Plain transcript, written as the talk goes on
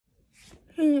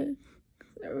Yes,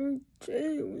 so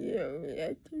today we are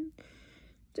reacting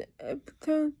to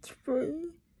episode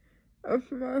 3 of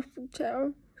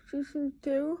Patel season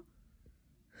 2.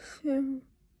 So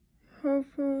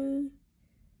hopefully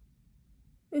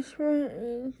this one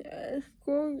is as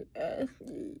good as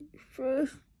the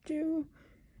first 2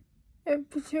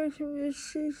 episodes of this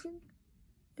season.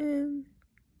 And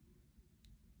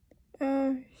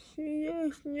I'll see you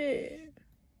guys later.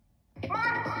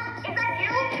 Mark, is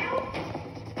that you?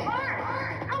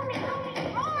 Mark, help me,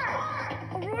 Mark!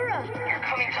 Aurora! You're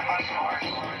coming to us, Mars,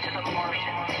 to the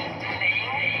Martians. They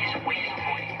is waiting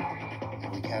for you.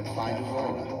 And we can't find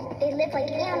Aurora. They live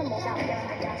like animals out there in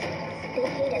the dust. They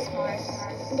hate us, Mars.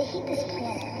 And they hate this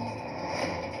planet.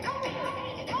 Help me,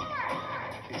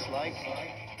 Mark! It's like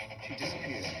she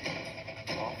disappeared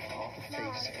off the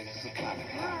face of the planet.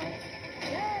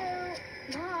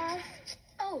 Hello? Mars?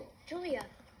 Oh, Julia.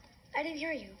 I didn't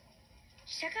hear you.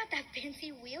 Check out that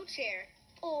fancy wheelchair.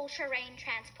 All-terrain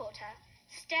transporter,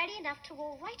 sturdy enough to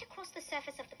roll right across the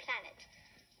surface of the planet.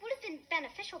 Would have been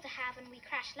beneficial to have when we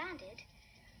crash-landed.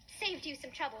 Saved you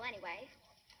some trouble anyway.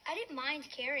 I didn't mind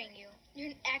carrying you.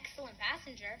 You're an excellent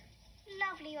passenger.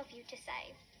 Lovely of you to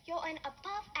say. You're an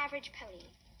above-average pony.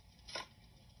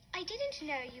 I didn't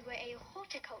know you were a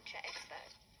horticulture expert.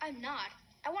 I'm not.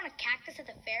 I won a cactus at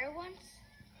the fair once,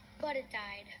 but it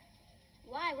died.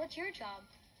 Why? What's your job?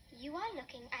 You are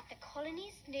looking at the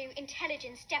colony's new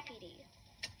intelligence deputy.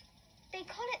 They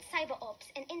call it cyber ops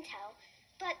and intel,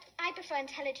 but I prefer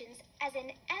intelligence as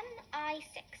in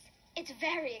MI6. It's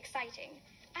very exciting.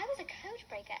 I was a code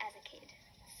breaker as a kid.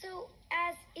 So,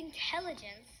 as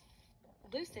intelligence,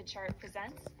 Lucid Chart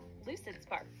presents Lucid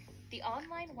Spark, the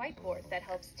online whiteboard that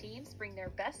helps teams bring their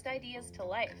best ideas to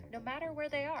life, no matter where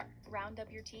they are. Round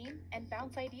up your team and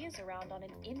bounce ideas around on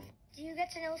an do you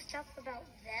get to know stuff about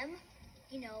them?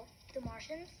 You know, the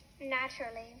Martians?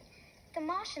 Naturally. The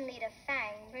Martian leader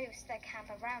Fang moves their camp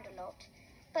around a lot,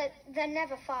 but they're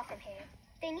never far from here.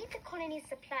 They need the colony's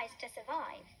supplies to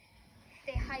survive.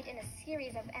 They hide in a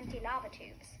series of empty lava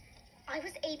tubes. I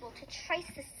was able to trace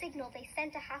the signal they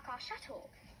sent to hack our shuttle.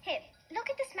 Here, look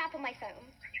at this map on my phone.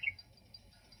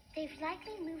 They've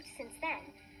likely moved since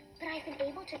then, but I've been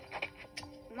able to...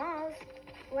 Mars,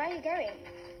 where are you going?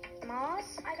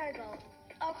 Mars? I gotta go.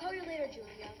 I'll call you later,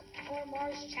 Julia. Or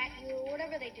Mars chat you, or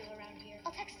whatever they do around here.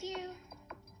 I'll text you.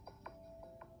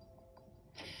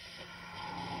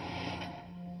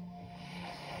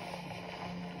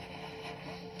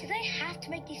 Do they have to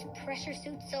make these pressure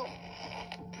suits so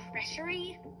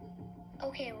pressury?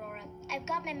 Okay, Aurora, I've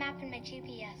got my map and my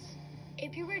GPS.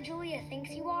 If you're where Julia thinks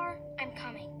you are, I'm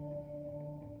coming.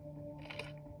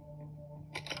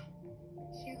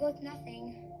 Here goes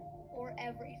nothing. Or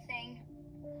everything.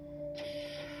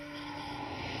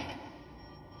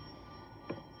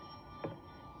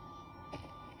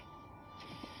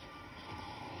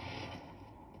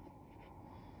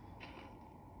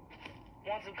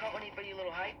 Want some company for your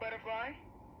little hike, butterfly?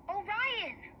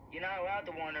 Orion! You're not allowed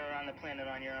to wander around the planet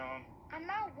on your own. I'm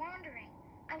not wandering.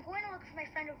 I'm going to look for my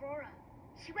friend Aurora.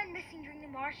 She went missing during the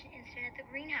Martian incident at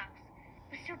the greenhouse.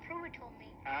 Mr. Pruitt told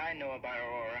me. I know about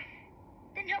Aurora.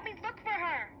 Then help me look for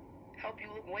her. Help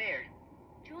you look where?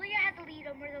 Julia has a lead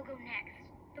on where they'll go next.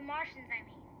 The Martians, I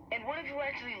mean. And what if you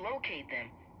actually locate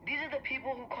them? These are the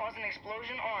people who caused an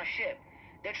explosion on our ship.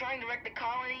 They're trying to wreck the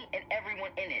colony and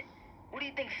everyone in it. What do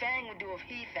you think Fang would do if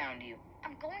he found you?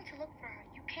 I'm going to look for her.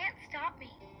 You can't stop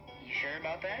me. You sure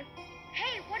about that?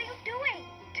 Hey, what are you doing?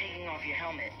 Taking off your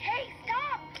helmet. Hey,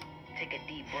 stop! Take a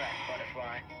deep breath,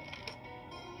 butterfly.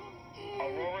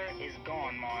 Aurora is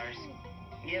gone, Mars.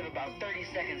 You have about 30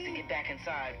 seconds to get back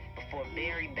inside before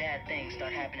very bad things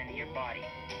start happening to your body.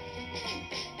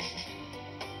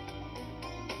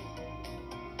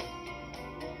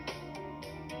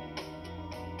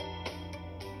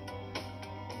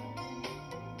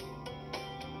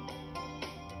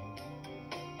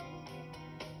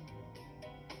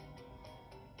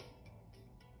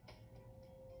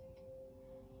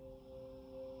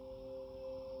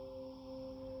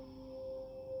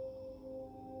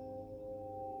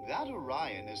 That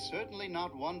Orion is certainly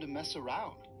not one to mess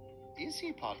around, is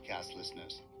he, podcast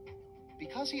listeners?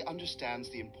 Because he understands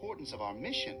the importance of our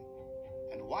mission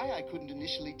and why I couldn't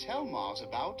initially tell Mars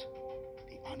about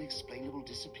the unexplainable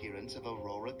disappearance of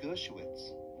Aurora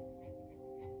Dershowitz.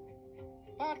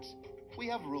 But we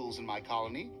have rules in my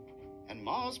colony, and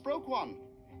Mars broke one,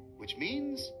 which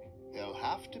means there'll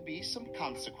have to be some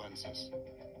consequences.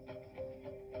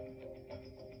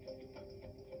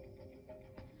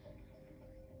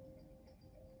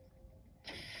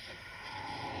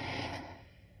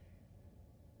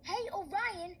 Hey,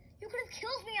 Orion, you could have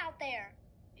killed me out there.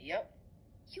 Yep.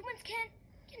 Humans can,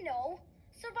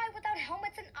 survive without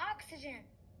helmets and oxygen.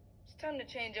 It's time to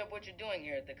change up what you're doing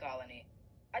here at the colony.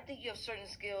 I think you have certain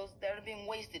skills that are being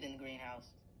wasted in the greenhouse.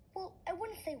 Well, I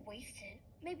wouldn't say wasted.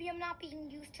 Maybe I'm not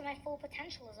being used to my full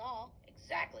potential is all.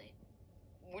 Exactly.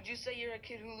 Would you say you're a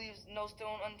kid who leaves no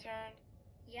stone unturned?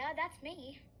 Yeah, that's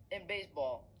me. In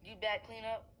baseball, you bat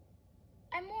cleanup?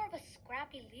 I'm more of a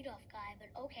scrappy leadoff guy,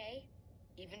 but okay.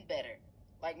 Even better.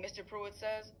 Like Mr. Pruitt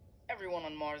says, everyone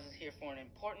on Mars is here for an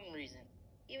important reason.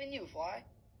 Even you, Fly.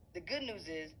 The good news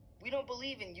is, we don't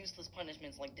believe in useless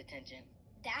punishments like detention.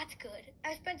 That's good.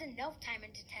 I've spent enough time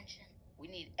in detention. We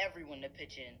need everyone to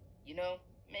pitch in.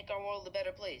 Make our world a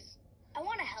better place. I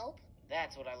want to help.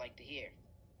 That's what I like to hear.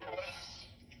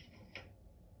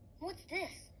 What's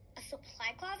this? A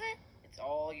supply closet? It's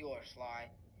all yours, Fly.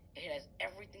 It has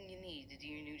everything you need to do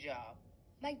your new job.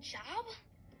 My job?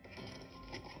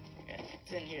 Yeah,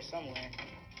 it's in here somewhere.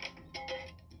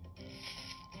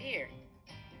 Here.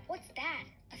 What's that?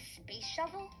 A space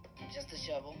shovel? Just a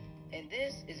shovel. And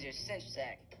this is your cinch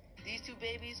sack. These two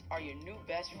babies are your new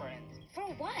best friends. For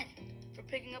what? For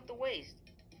picking up the waste.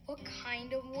 What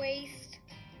kind of waste?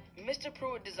 Mr.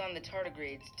 Pruitt designed the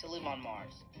tardigrades to live on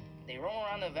Mars. They roam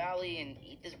around the valley and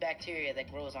eat this bacteria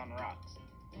that grows on rocks.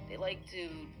 They like to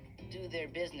do their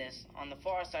business on the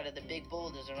far side of the big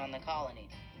boulders around the colony.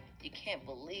 You can't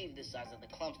believe the size of the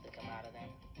clumps that come out of them.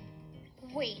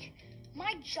 Wait,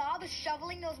 my job is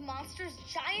shoveling those monsters'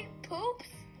 giant poops?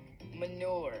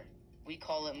 Manure. We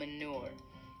call it manure.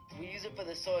 We use it for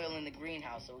the soil in the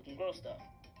greenhouse so we can grow stuff.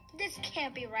 This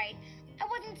can't be right. I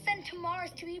wasn't sent to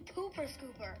Mars to be pooper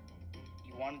scooper.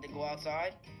 You wanted to go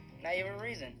outside? Now you have a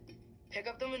reason. Pick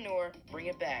up the manure, bring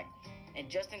it back. And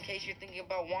just in case you're thinking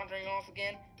about wandering off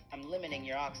again, I'm limiting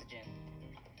your oxygen.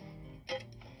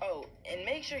 Oh, and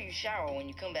make sure you shower when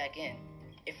you come back in.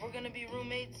 If we're gonna be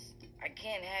roommates, I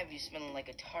can't have you smelling like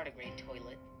a tardigrade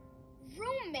toilet.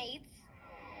 Roommates?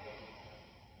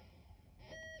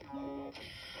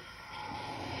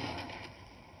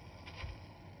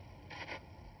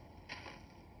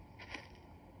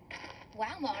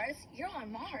 Wow, Mars, you're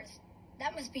on Mars.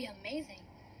 That must be amazing.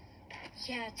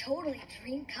 Yeah, totally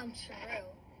dream come true.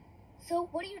 So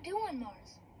what do you do on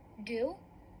Mars? Do?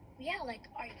 Yeah, like,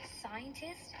 are you a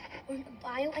scientist or a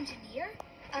bioengineer?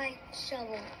 I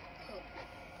shovel poop.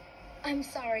 I'm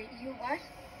sorry, you what?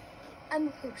 I'm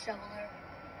a poop shoveler.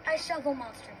 I shovel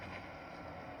monster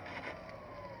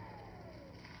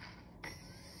poop.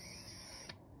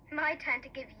 My turn to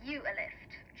give you a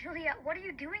lift. Julia, what are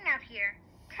you doing out here?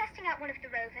 Testing out one of the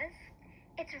rovers.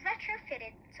 It's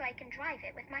retrofitted so I can drive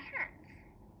it with my hands.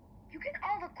 You get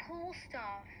all the cool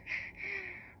stuff.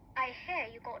 I hear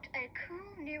you got a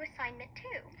cool new assignment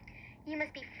too. You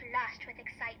must be flushed with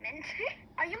excitement.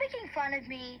 Are you making fun of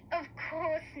me? Of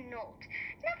course not.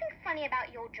 Nothing funny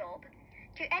about your job.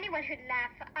 To anyone who'd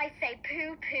laugh, I say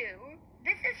poo-poo.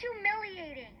 This is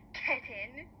humiliating. Get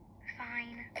in.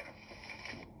 Fine.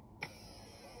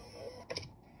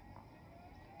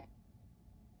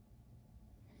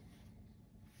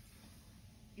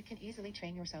 You can easily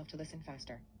train yourself to listen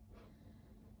faster.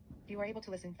 If you are able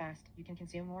to listen fast, you can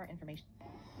consume more information.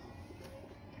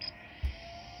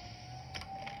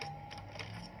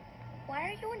 Why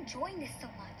are you enjoying this so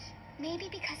much? Maybe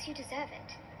because you deserve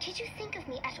it. Did you think of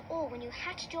me at all when you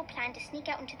hatched your plan to sneak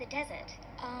out into the desert?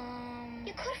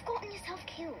 You could have gotten yourself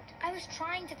killed. I was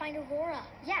trying to find Aurora.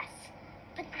 Yes,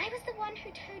 but I was the one who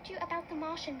told you about the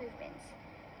Martian movements.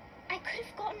 I could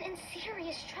have gotten in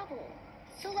serious trouble.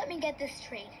 So let me get this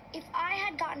straight. If I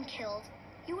had gotten killed,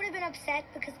 you would have been upset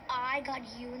because I got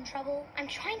you in trouble? I'm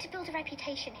trying to build a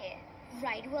reputation here.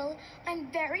 Right, well,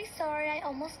 I'm very sorry I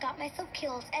almost got myself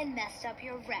killed and messed up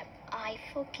your rep. I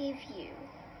forgive you.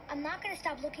 I'm not gonna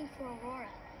stop looking for Aurora.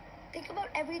 Think about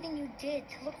everything you did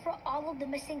to look for all of the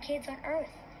missing kids on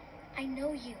Earth. I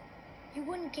know you. You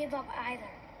wouldn't give up either.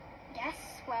 Yes,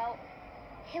 well,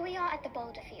 here we are at the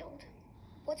boulder field.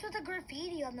 What's with the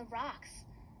graffiti on the rocks?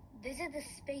 Visit the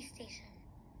space station.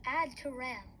 Add to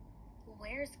RAM.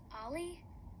 Where's Ollie?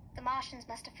 The Martians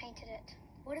must have painted it.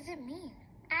 What does it mean?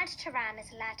 Ad to Ram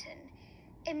is Latin.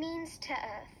 It means to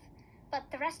Earth. But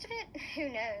the rest of it, who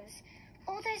knows?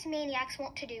 All those maniacs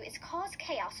want to do is cause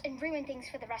chaos and ruin things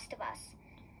for the rest of us.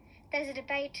 There's a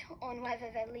debate on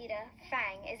whether their leader,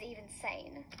 Fang, is even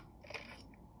sane.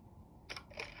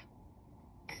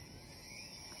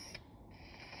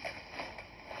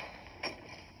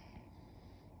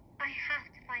 I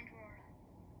have to find Aurora.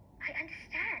 I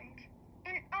understand.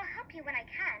 And I'll help you when I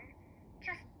can.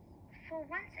 Just for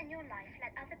once in your life,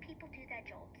 let other people do their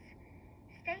jobs.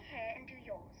 Stay here and do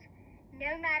yours.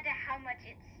 No matter how much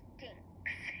it stinks.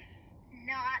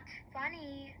 Not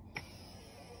funny.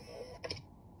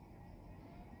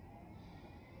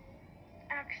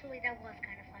 Actually, that was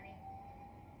kind of funny.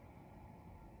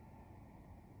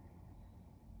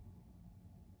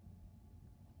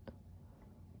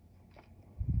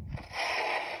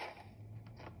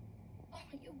 Oh,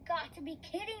 you got to be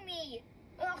kidding me.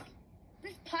 Ugh,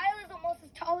 this pile is almost as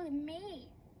tall as me.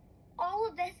 All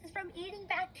of this is from eating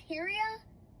bacteria?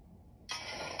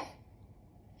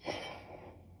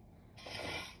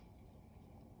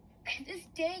 Could this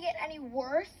day get any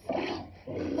worse? Oh,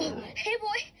 hey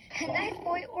boy, nice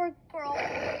boy or girl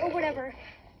or whatever.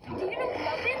 Do you know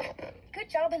muffin? Good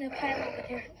job in the pile over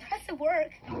there. Impressive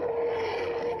work.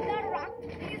 I've got a rock.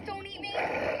 Please don't eat me.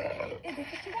 Is this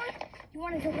what you want? You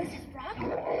want a delicious rock?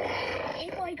 Hey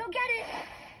boy, go get it.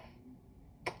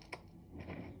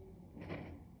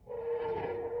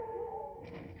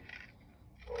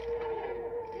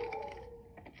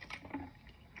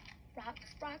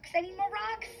 Rocks, any more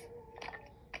rocks?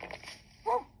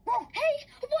 Whoa, hey,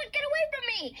 what? Get away from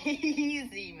me!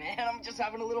 Easy, man. I'm just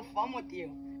having a little fun with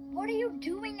you. What are you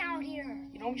doing out here?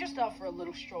 You know, I'm just out for a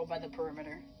little stroll by the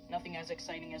perimeter. Nothing as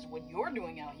exciting as what you're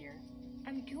doing out here.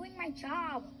 I'm doing my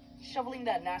job. Shoveling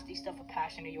that nasty stuff a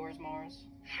passion of yours, Mars.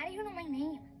 How do you know my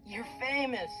name? You're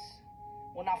famous.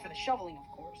 Well, not for the shoveling, of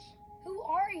course. Who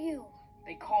are you?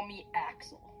 They call me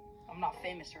Axel. I'm not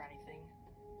famous or anything.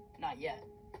 Not yet.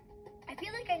 I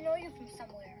feel like I know you from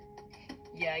somewhere.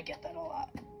 Yeah, I get that a lot.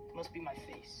 Must be my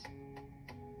face.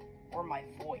 Or my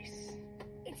voice.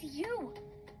 It's you.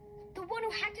 The one who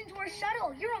hacked into our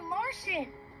shuttle. You're a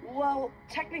Martian. Well,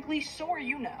 technically, so are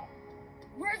you now.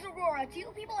 Where's Aurora? Do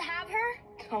you people have her?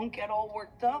 Don't get all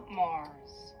worked up,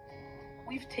 Mars.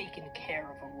 We've taken care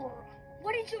of Aurora.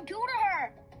 What did you do to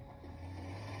her?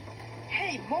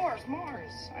 Hey, Mars.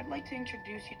 I'd like to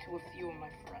introduce you to a few of my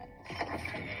friends.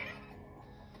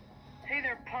 Hey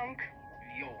there, punk.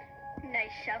 Yo.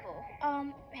 Nice shovel.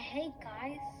 Hey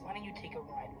guys. Why don't you take a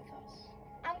ride with us?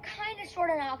 I'm kind of short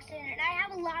on oxygen, and I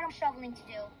have a lot of shoveling to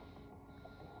do.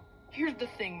 Here's the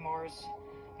thing, Mars.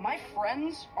 My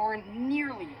friends aren't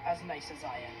nearly as nice as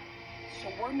I am, so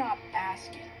we're not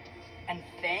asking. And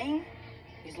Fang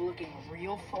is looking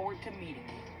real forward to meeting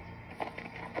you.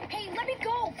 Hey, let me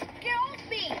go! Get off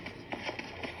me!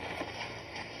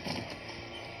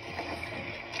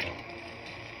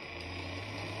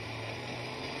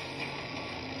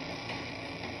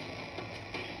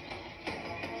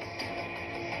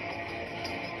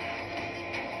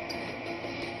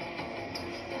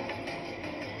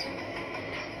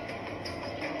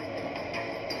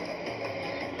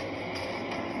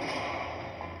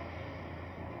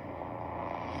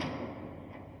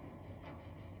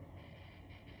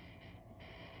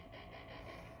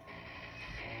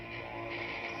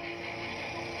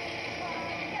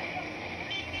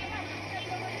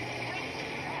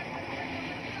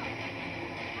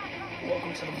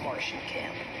 Welcome to the Martian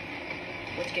camp.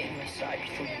 Let's get you inside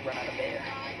before you run out of air.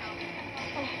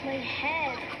 Oh, my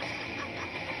head.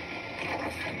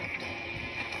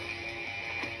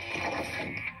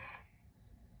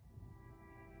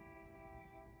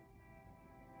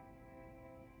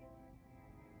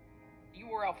 You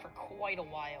were out for quite a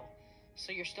while,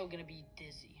 so you're still gonna be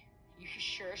dizzy. You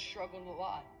sure struggled a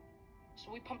lot.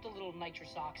 So we pumped a little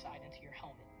nitrous oxide into your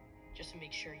helmet, just to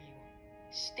make sure you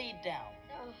stayed down.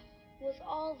 Was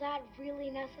all that really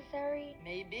necessary?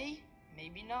 Maybe,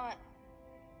 maybe not.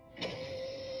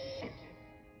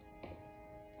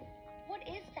 What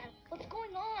is that? What's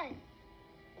going on?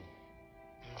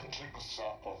 You can take the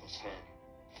sap off his head.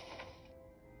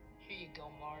 Here you go,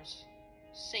 Mars.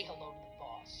 Say hello to the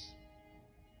boss.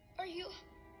 Are you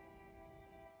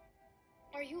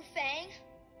Fang?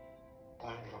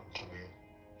 Bring him to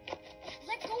me.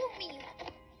 Let go of me!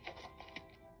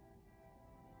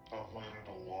 I've waited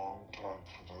a long time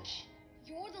for this.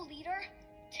 You're the leader?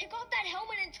 Take off that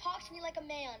helmet and talk to me like a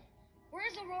man.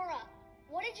 Where's Aurora?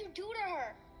 What did you do to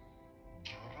her?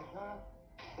 Do to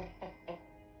her?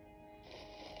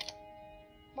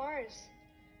 Mars,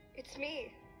 it's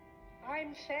me.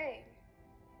 I'm Fang.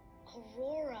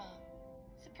 Aurora.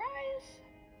 Surprise!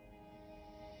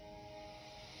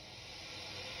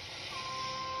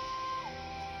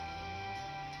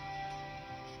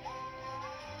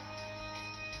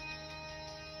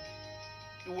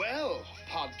 Well,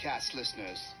 podcast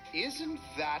listeners, isn't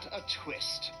that a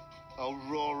twist?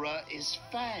 Aurora is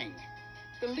Fang,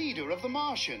 the leader of the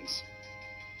Martians.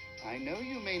 I know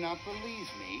you may not believe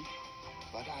me,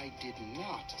 but I did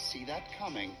not see that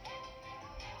coming.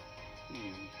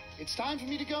 It's time for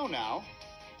me to go now.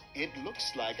 It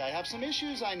looks like I have some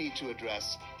issues I need to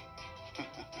address.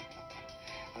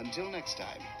 Until next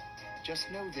time,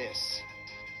 just know this.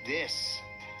 This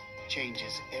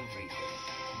changes everything.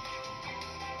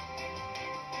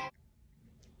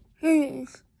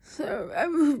 He's so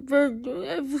every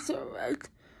episode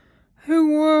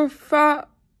who were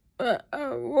thought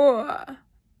Aurora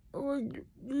would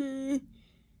be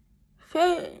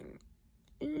saying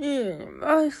in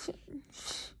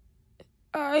emotions.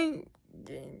 I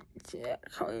didn't see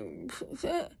that coming.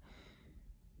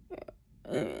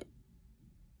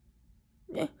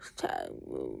 Next time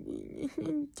we'll be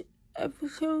listening to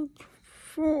episode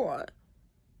 4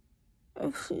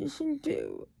 of season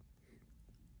 2.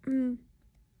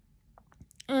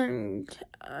 And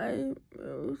I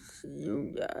will see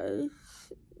you guys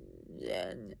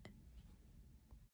then.